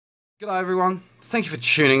G'day everyone, thank you for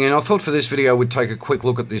tuning in. I thought for this video we'd take a quick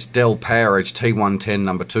look at this Dell PowerEdge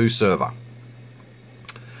T110 II server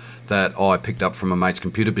that I picked up from a mate's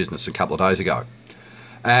computer business a couple of days ago.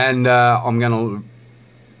 And I'm going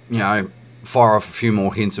to, fire off a few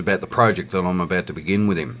more hints about the project that I'm about to begin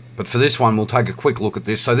with him. But for this one, we'll take a quick look at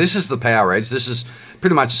this. So this is the PowerEdge. This is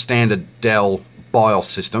pretty much a standard Dell BIOS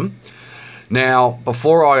system. Now,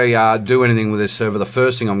 before I do anything with this server, the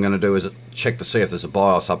first thing I'm going to do is check to see if there's a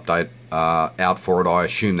BIOS update out for it. I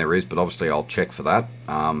assume there is, but obviously I'll check for that.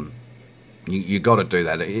 You got to do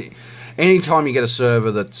that. Anytime you get a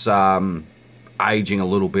server that's aging a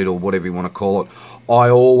little bit or whatever you want to call it, I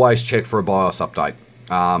always check for a BIOS update,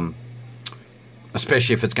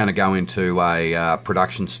 especially if it's going to go into a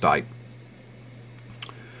production state.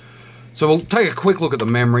 So we'll take a quick look at the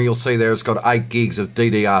memory. You'll see there it's got 8 gigs of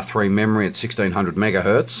DDR3 memory at 1600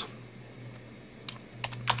 megahertz.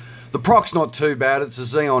 The proc's not too bad. It's a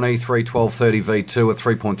Xeon E3 1230V2 at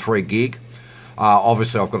 3.3 gig.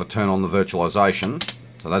 Obviously I've got to turn on the virtualization,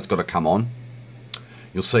 so that's got to come on.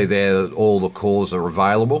 You'll see there that all the cores are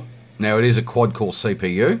available. Now it is a quad-core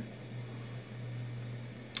CPU,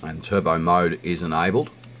 and turbo mode is enabled.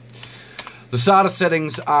 The SATA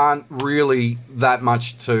settings aren't really that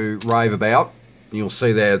much to rave about. You'll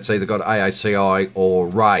see there it's either got AACI or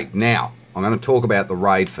RAID. Now, I'm going to talk about the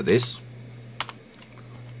RAID for this.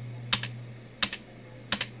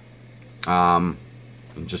 In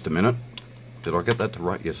just a minute. Did I get that to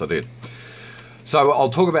RAID? Yes, I did. So I'll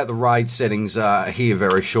talk about the RAID settings here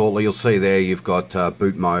very shortly. You'll see there you've got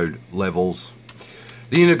boot mode levels.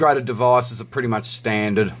 The integrated devices are pretty much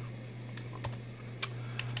standard.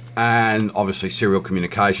 And obviously serial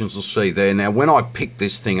communications, you'll see there. Now when I picked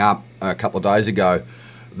this thing up a couple of days ago,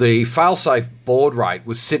 the Failsafe baud rate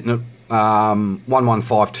was sitting at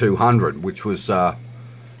 115200, which was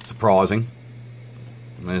surprising.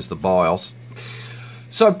 And there's the BIOS.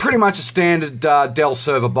 So pretty much a standard Dell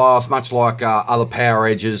server BIOS, much like other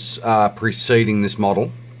PowerEdges preceding this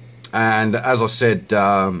model. And as I said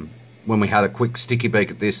when we had a quick sticky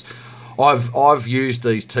beak at this, I've used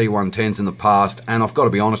these T110s in the past, and I've got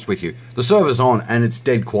to be honest with you, the server's on and it's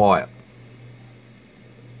dead quiet.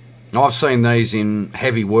 Now, I've seen these in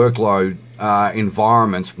heavy workload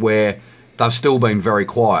environments where they've still been very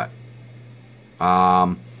quiet.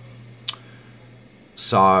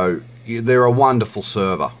 So they're a wonderful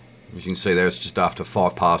server. As you can see there, it's just after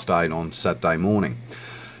 8:05 on Saturday morning.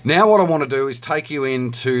 Now what I want to do is take you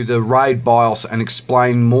into the RAID BIOS and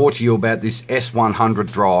explain more to you about this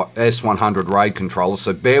S100 RAID controller.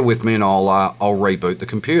 So bear with me and I'll reboot the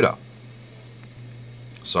computer.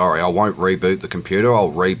 Sorry, I won't reboot the computer, I'll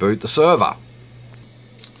reboot the server.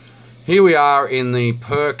 Here we are in the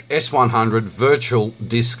PERC S100 Virtual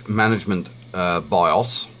Disk Management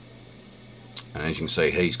BIOS. And as you can see,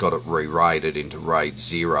 he's got it re-rated into RAID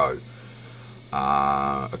 0.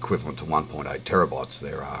 Equivalent to 1.8 terabytes.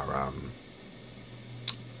 There are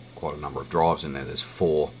quite a number of drives in there. There's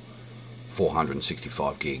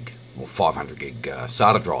 465 gig or 500 gig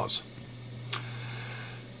SATA drives.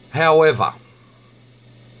 However,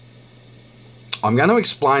 I'm going to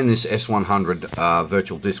explain this S100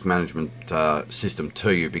 virtual disk management system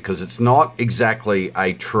to you because it's not exactly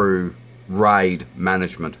a true RAID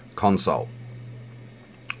management console.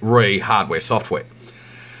 Hardware software.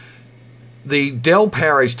 The Dell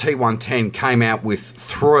PowerEdge T110 came out with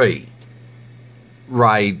 3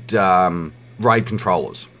 RAID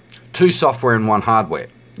controllers. 2 software and 1 hardware.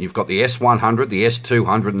 You've got the S100, the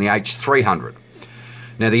S200 and the H300.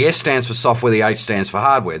 Now the S stands for software, the H stands for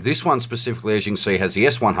hardware. This one specifically, as you can see, has the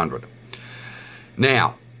S100.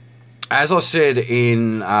 Now, as I said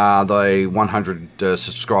in the 100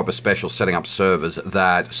 subscriber special setting up servers,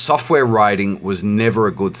 that software raiding was never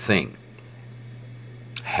a good thing.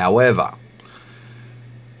 However,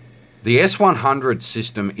 the S100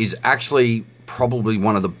 system is actually probably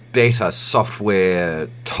one of the better software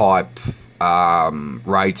type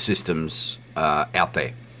RAID systems out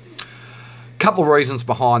there. Couple of reasons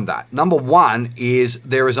behind that. Number one is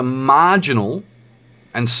there is a marginal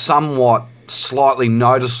and somewhat slightly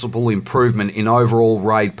noticeable improvement in overall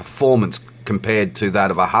RAID performance compared to that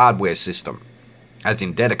of a hardware system, as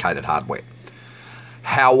in dedicated hardware.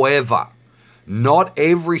 However, not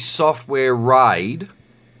every software RAID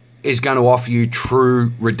is going to offer you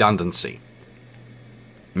true redundancy.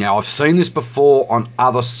 Now, I've seen this before on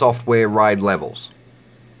other software RAID levels.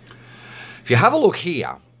 If you have a look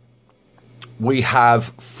here, we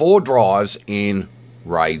have 4 drives in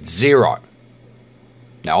RAID 0.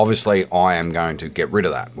 Now, obviously, I am going to get rid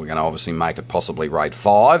of that. We're going to obviously make it possibly RAID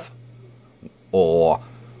 5 or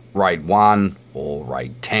RAID 1 or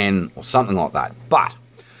RAID 10 or something like that. But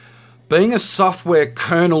Being a software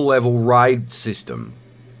kernel level RAID system,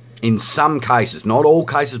 in some cases, not all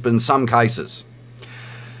cases, but in some cases,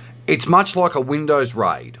 it's much like a Windows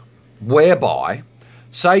RAID, whereby,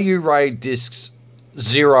 say you RAID disks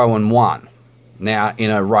 0 and 1. Now,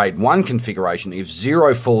 in a RAID 1 configuration, if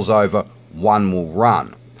 0 falls over, 1 will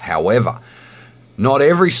run. However, not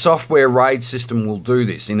every software RAID system will do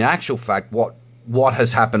this. In actual fact, what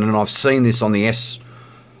has happened, and I've seen this on the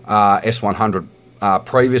S100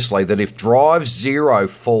 previously, that if drive 0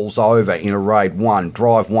 falls over in a RAID 1,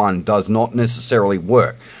 drive 1 does not necessarily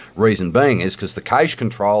work. Reason being is because the cache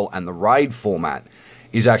control and the RAID format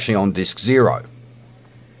is actually on disk 0.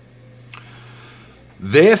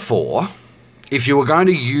 Therefore, if you were going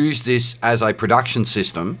to use this as a production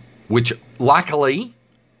system, which luckily,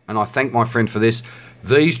 and I thank my friend for this,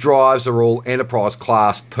 these drives are all enterprise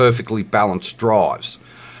class, perfectly balanced drives.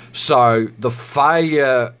 So the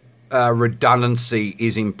failure redundancy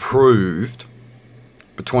is improved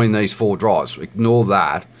between these 4 drives. Ignore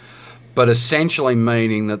that. But essentially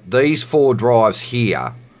meaning that these 4 drives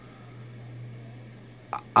here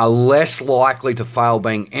are less likely to fail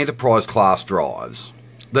being enterprise class drives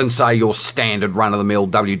than, say, your standard run-of-the-mill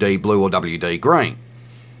WD blue or WD green.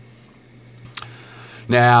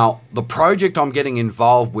 Now, the project I'm getting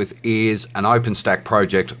involved with is an Openstack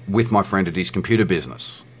project with my friend at his computer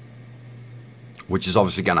business, which is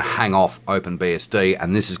obviously going to hang off OpenBSD,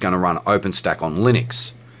 and this is going to run OpenStack on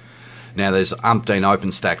Linux. Now, there's umpteen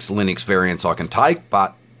OpenStack's Linux variants I can take,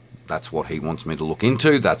 but that's what he wants me to look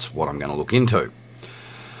into. That's what I'm going to look into.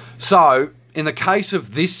 So, in the case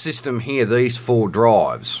of this system here, these 4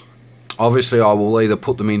 drives, obviously I will either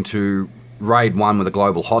put them into RAID 1 with a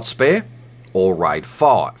global hot spare or RAID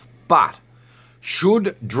 5. But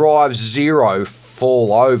should drive 0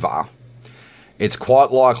 fall over, it's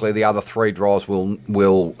quite likely the other 3 drives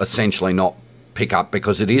will essentially not pick up,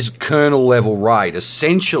 because it is kernel level RAID.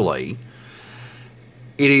 Essentially,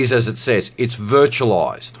 it is, as it says, it's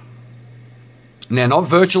virtualized. Now, not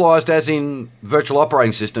virtualized as in virtual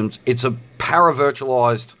operating systems, it's a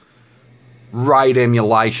para-virtualized RAID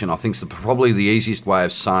emulation, I think is probably the easiest way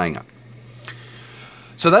of saying it.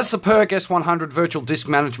 So that's the PERC S100 Virtual Disk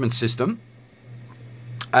Management System.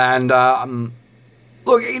 And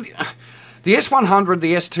look, the S100,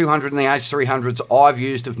 the S200 and the H300s I've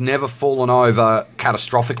used have never fallen over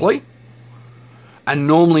catastrophically. And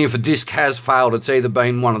normally if a disk has failed, it's either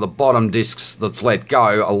been one of the bottom disks that's let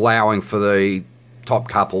go, allowing for the top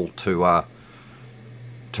couple to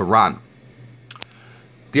run.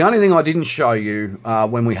 The only thing I didn't show you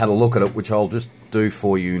when we had a look at it, which I'll just do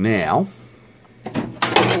for you now.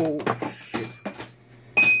 Oh, shit.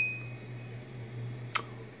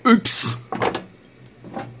 Oops.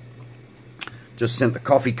 Just sent the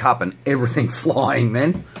coffee cup and everything flying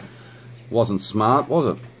then. Wasn't smart,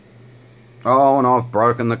 was it? Oh, and I've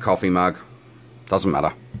broken the coffee mug. Doesn't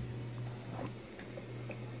matter.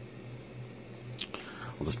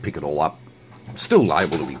 I'll just pick it all up. Still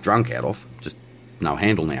able to be drunk out of, just no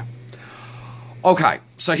handle now. Okay,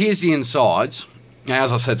 so here's the insides. Now,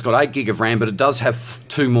 as I said, it's got 8 gig of RAM, but it does have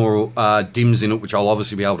 2 more DIMMs in it, which I'll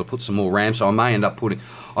obviously be able to put some more RAM, so I may end up putting...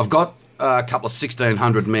 I've got a couple of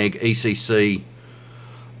 1600 meg ECC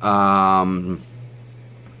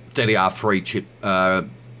DDR3 chip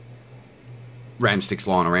RAM sticks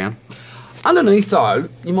lying around. Underneath, though,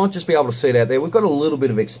 you might just be able to see it out there. We've got a little bit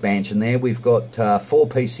of expansion there. We've got 4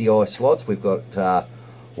 PCI slots. We've got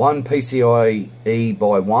 1 PCIe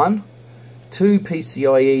by 1, 2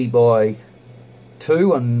 PCIe by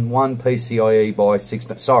 2, and 1 PCIe by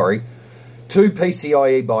 16. Sorry, 2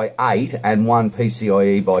 PCIe by 8 and 1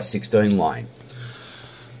 PCIe by 16 lane.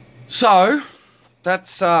 So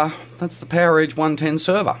that's the PowerEdge 110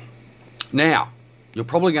 server. Now, you're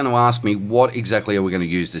probably going to ask me, what exactly are we going to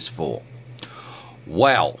use this for?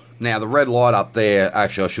 Well, now the red light up there,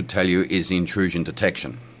 actually I should tell you, is intrusion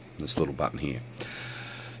detection. This little button here.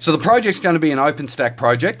 So the project's going to be an Openstack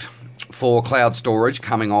project for cloud storage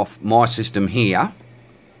coming off my system here.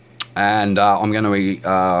 And I'm going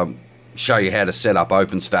to show you how to set up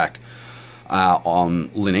Openstack on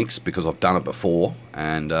Linux, because I've done it before,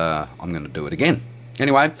 and I'm going to do it again.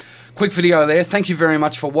 Anyway, quick video there. Thank you very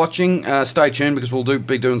much for watching. Stay tuned, because we'll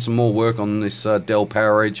be doing some more work on this Dell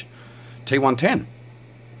PowerEdge T110.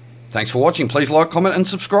 Thanks for watching. Please like, comment and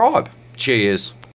subscribe. Cheers.